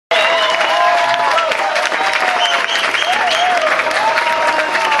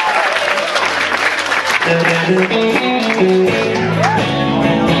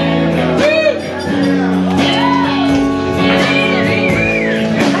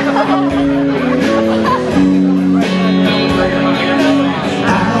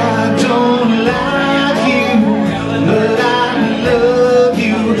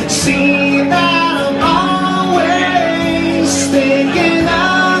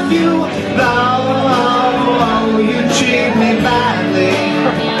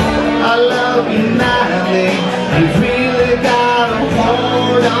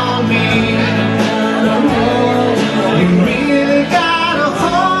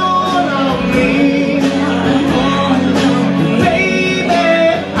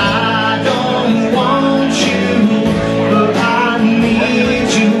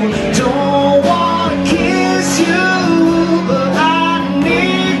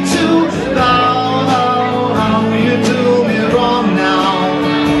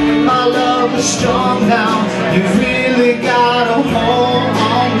Strong now, you really got a hold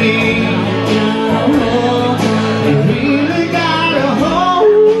on me. You really got a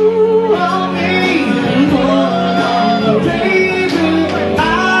hold on me. Oh, baby, I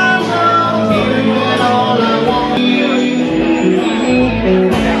love you and all I want you.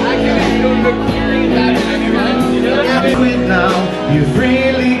 Quit now, you've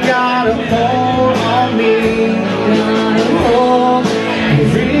really got a hold on me.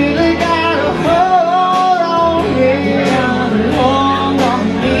 You've really got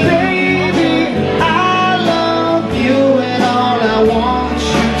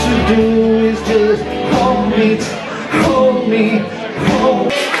hold me, hold me.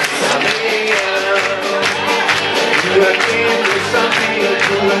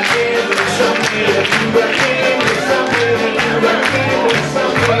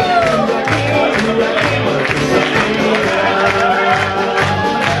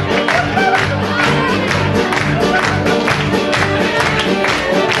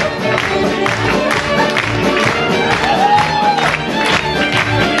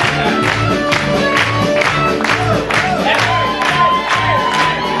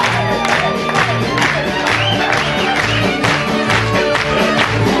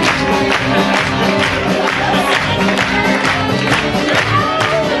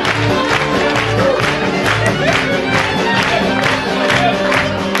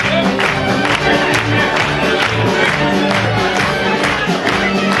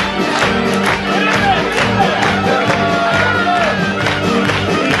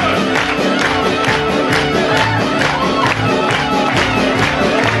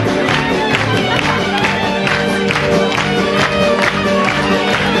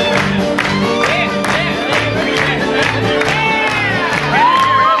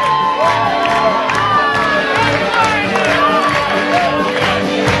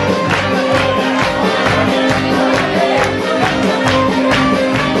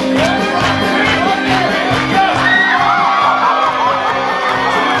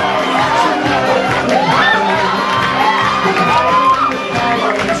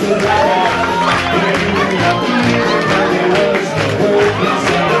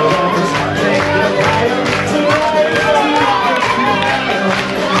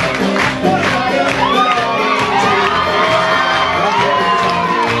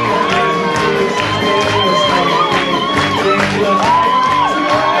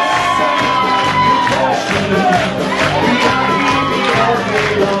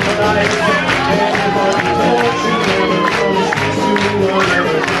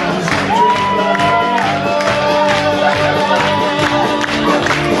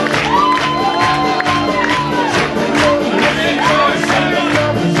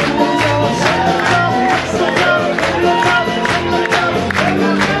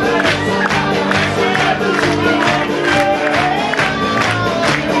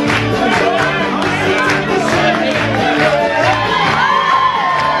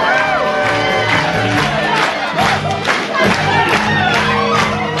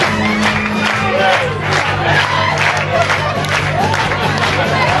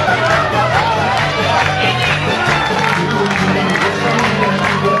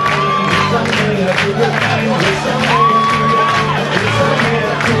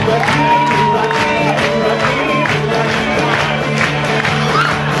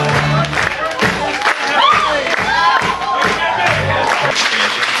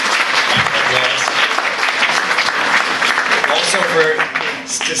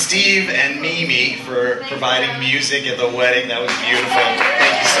 To Steve and Mimi for providing music at the wedding. That was beautiful.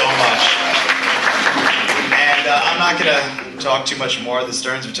 Thank you so much. And I'm not going to talk too much more. The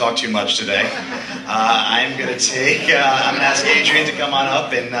Stearns have talked too much today. I'm going to ask Adrian to come on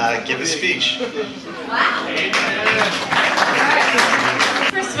up and give a speech. Wow.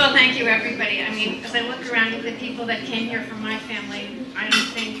 First of all, thank you, everybody. I mean, as I look around at the people that came here from my family, I don't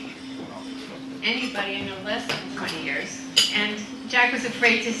think anybody I know less than 20 years. And Jack was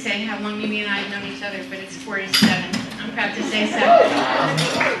afraid to say how long Mimi and I have known each other, but it's 47. I'm proud to say so. I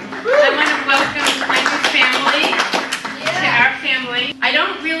want to welcome my new family to our family. I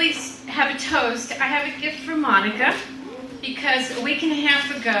don't really have a toast. I have a gift for Monica, because a week and a half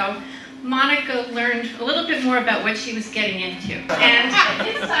ago, Monica learned a little bit more about what she was getting into. And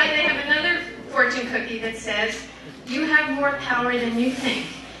inside they have another fortune cookie that says, "You have more power than you think."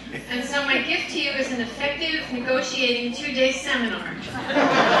 And so my gift to you is an effective negotiating 2-day seminar.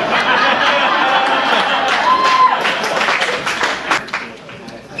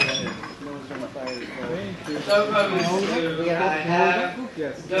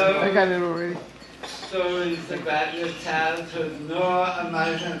 I got it already. Stories about your childhood, nor am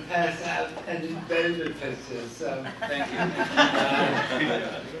I going to pass out any baby pictures. So thank you.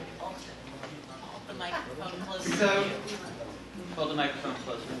 Hold the microphone closer. So Hold the microphone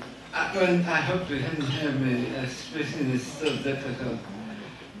closer. I hope you can hear me. Speaking is still difficult.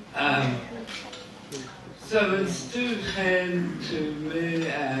 So when Stu came to me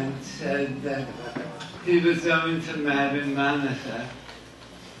and said that he was going to marry Monica,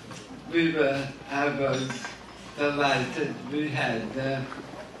 I was delighted. We had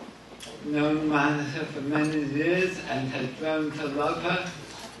known Monica for many years and had grown to love her,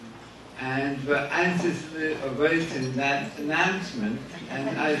 and were anxiously awaiting that announcement,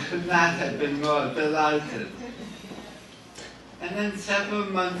 and I could not have been more delighted. And then several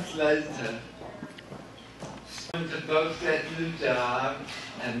months later, to both get new jobs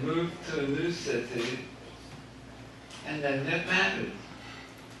and move to a new city, and then get married.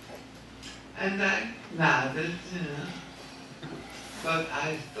 And I nodded, but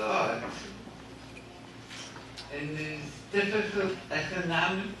I thought, in these difficult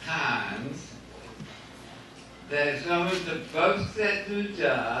economic times, they're going to both get new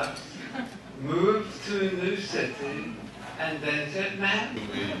jobs, move to a new city, and then get married.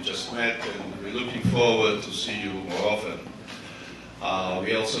 We just met and we're looking forward to see you more often.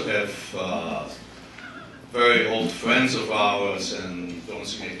 We also have very old friends of ours, and don't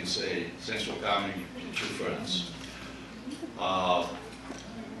think I can say thanks for coming, true friends.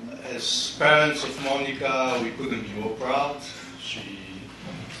 As parents of Monica, we couldn't be more proud. She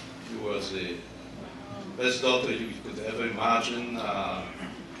was the best daughter you could ever imagine.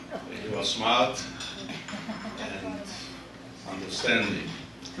 You are smart and understanding.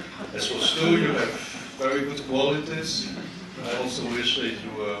 As for Stu, you have very good qualities. I also wish that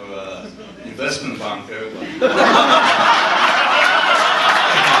you were an investment banker.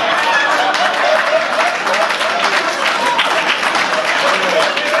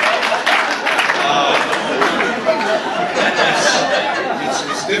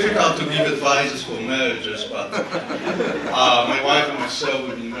 It's difficult to give advices for marriages, but my wife and myself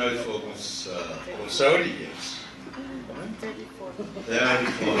have been married for almost 30 years.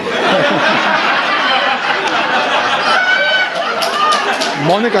 34.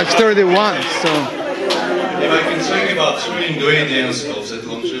 Monica's 31, so... If I can think about 3 ingredients of that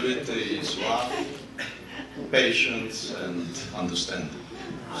longevity is love, patience, and understanding.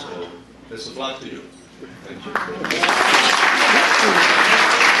 So, best of luck to you. Thank you.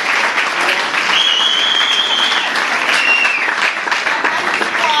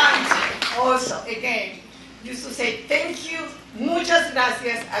 Also, again, used to say thank you, muchas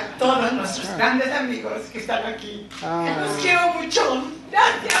gracias a todos nuestros grandes amigos que están aquí. Los quiero mucho.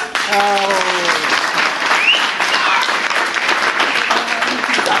 Gracias.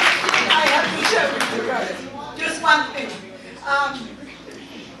 I have to share with you guys just one thing.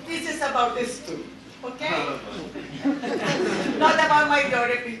 This is about this too, okay? Not about my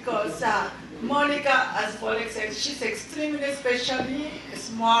daughter, because Monica, as Paul said, she's extremely specially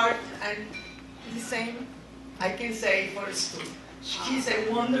smart, and the same I can say for Stu. He's a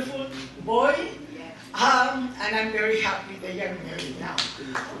wonderful boy, and I'm very happy they are married now.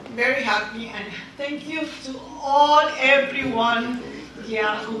 Very happy, and thank you to everyone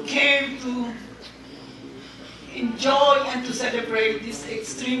who came to enjoy and to celebrate this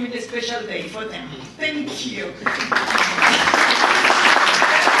extremely special day for them. Thank you.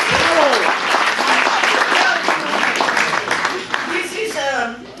 This is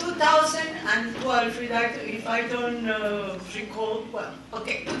 2012, if I don't recall, well,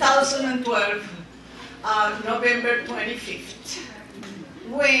 okay, 2012, November 25th,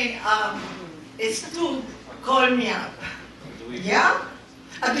 when Stu called me up. Yeah?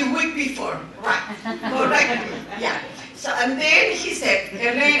 The week before, right. Correct. Yeah. So, and then he said,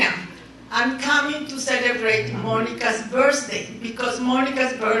 Elena, I'm coming to celebrate Monica's birthday, because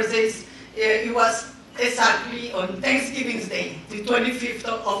Monica's birthday, it was exactly on Thanksgiving Day, the 25th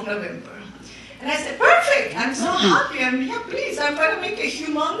of November. And I said, perfect, I'm so happy. Yeah, please, I'm going to make a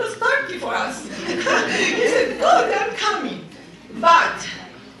humongous turkey for us. He said, good, I'm coming. But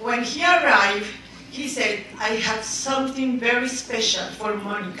when he arrived, he said, I have something very special for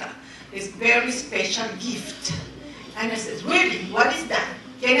Monica, this very special gift. And I said, really, what is that?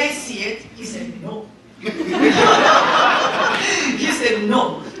 Can I see it? He said, no. He said,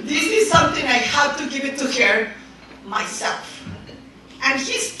 no, this is something I have to give it to her myself. And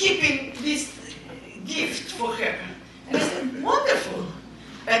he's keeping this gift for her. And I said, wonderful.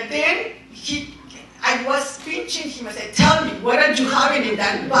 But then I was pinching him. I said, tell me, what are you having in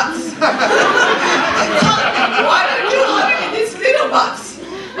that box? Tell me, what are you having in this little box?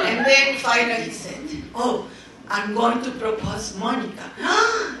 And then finally he said, oh, I'm going to propose Monica.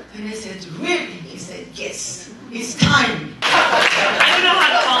 And I said, really? He said, yes, it's time. I don't know how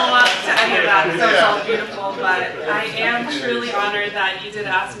to follow up to any of that, so it's all beautiful, but I am truly honored that you did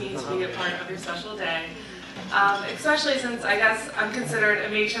ask me to be a part of your special day. Especially since I guess I'm considered a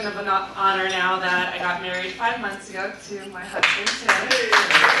matron of honor now that I got married 5 months ago to my husband, Tim.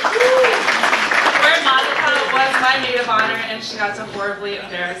 Where Monica was my maid of honor and she got to horribly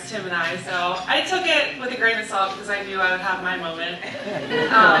embarrass Tim and I, so I took it with a grain of salt because I knew I would have my moment.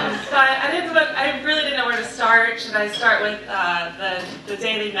 But I really didn't know where to start. Should I start with the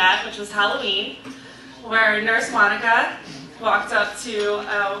day they met, which was Halloween, where Nurse Monica walked up to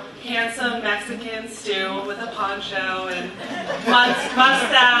a handsome Mexican stew with a poncho and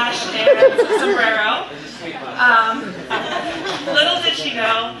mustache and sombrero. Little did she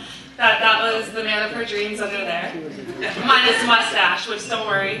know that that was the man of her dreams under there, minus mustache, which, don't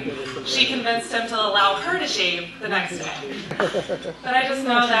worry, she convinced him to allow her to shave the next day. But I just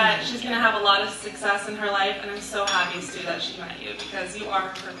know that she's going to have a lot of success in her life, and I'm so happy, Stu, that she met you, because you are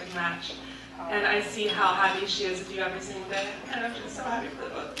a perfect match. And I see how happy she is with you every single day, and I'm just so happy for the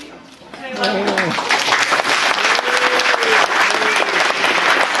both of you. I love you.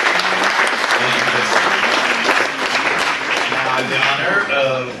 Now I have the honor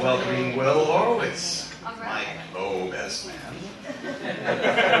of welcoming Will Horowitz, my best man.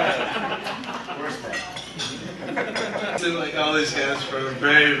 Worst man. I've been like all these guys for a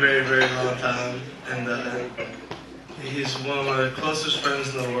very, very, very long time, and he's one of my closest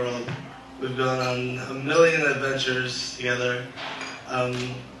friends in the world. We've gone on a million adventures together.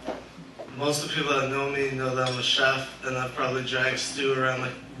 Most of the people that know me know that I'm a chef, and I've probably dragged Stu around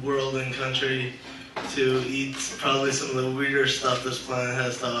the world and country to eat probably some of the weirder stuff this planet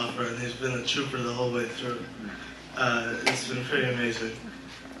has to offer, and he's been a trooper the whole way through. It's been pretty amazing.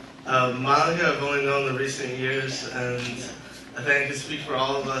 Monica I've only known in the recent years, and I think I can speak for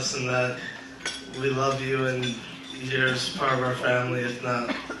all of us in that we love you, and you're part of our family, if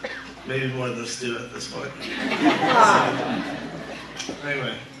not maybe more than Stu at this point. So,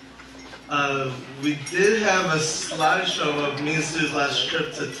 anyway, we did have a slideshow of me and Stu's last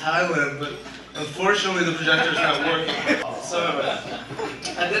trip to Thailand, but unfortunately the projector's not working. So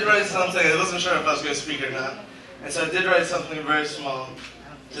I did write something. I wasn't sure if I was going to speak or not, and so I did write something very small,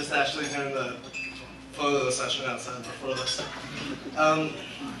 just actually during the photo session outside before this.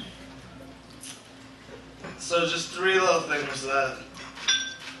 So just 3 little things that,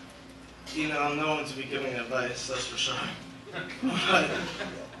 you know, I'm no one to be giving advice, that's for sure. But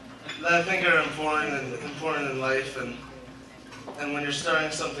that I think are important in life, and when you're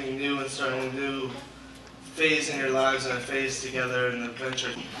starting something new and starting a new phase in your lives and a phase together and an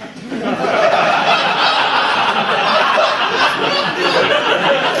adventure.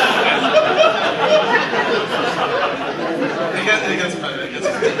 It gets better.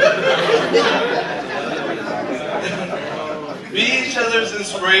 Be each other's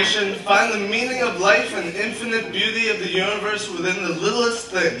inspiration, find the meaning of life and infinite beauty of the universe within the littlest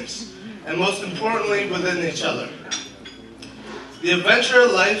things, and most importantly, within each other. The adventure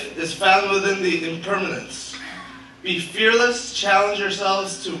of life is found within the impermanence. Be fearless, challenge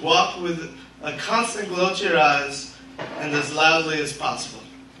yourselves to walk with a constant glow to your eyes, and as loudly as possible.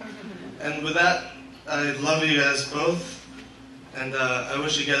 And with that, I love you guys both, and I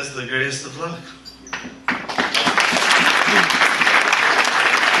wish you guys the greatest of luck.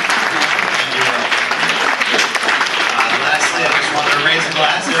 Lastly, I just wanted to raise a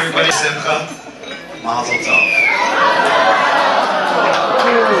glass. Everybody, Simcha, Mazel Tov.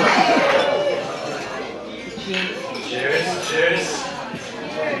 Cheers, cheers.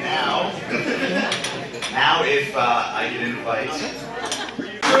 Now, Now, if I could invite.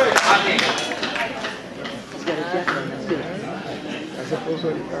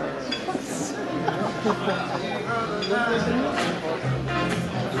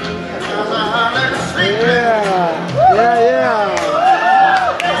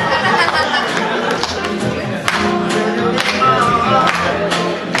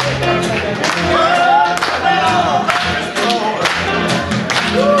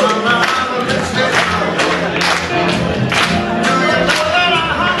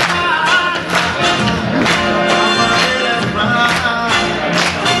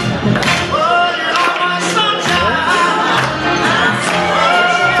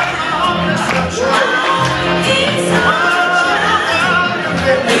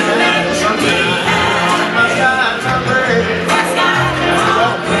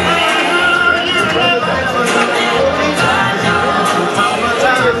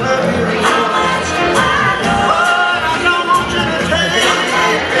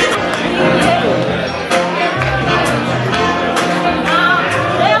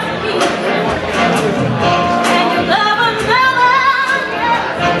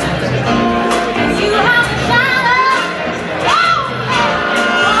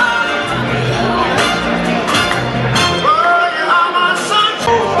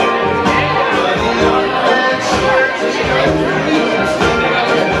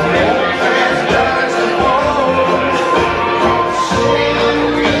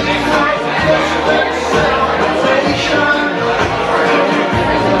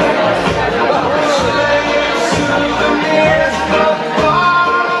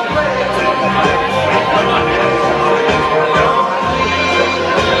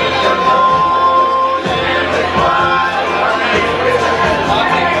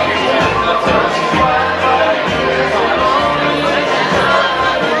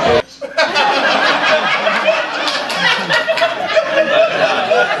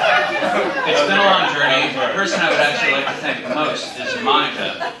 It's been a long journey. The person I would actually like to thank the most is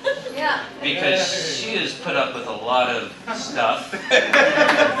Monica. Yeah. Because she has put up with a lot of stuff.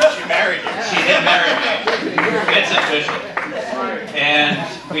 She married you. She did marry me. It's official. And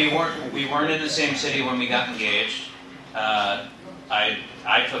we weren't in the same city when we got engaged.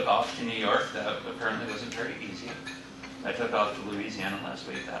 I took off to New York. That apparently wasn't very easy. I took off to Louisiana last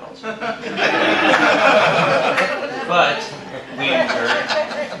week. That also. But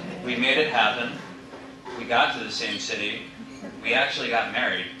we made it happen. We got to the same city. We actually got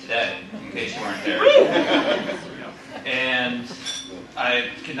married today, in case you weren't there. And I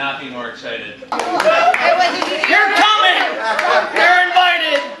could not be more excited. You're coming! You're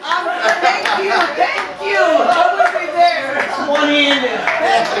invited! Thank you! I will be there! One-handed.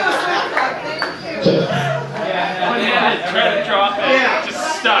 Thank you, sweetheart, thank you. Try to drop it. Yeah.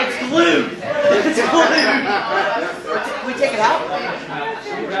 Just stuck. It's glued. It's glued. We take it out?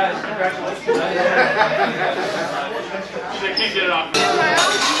 I can't get it off.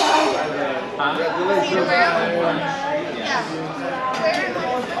 See you tomorrow? Yeah.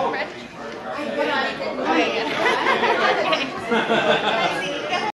 Where?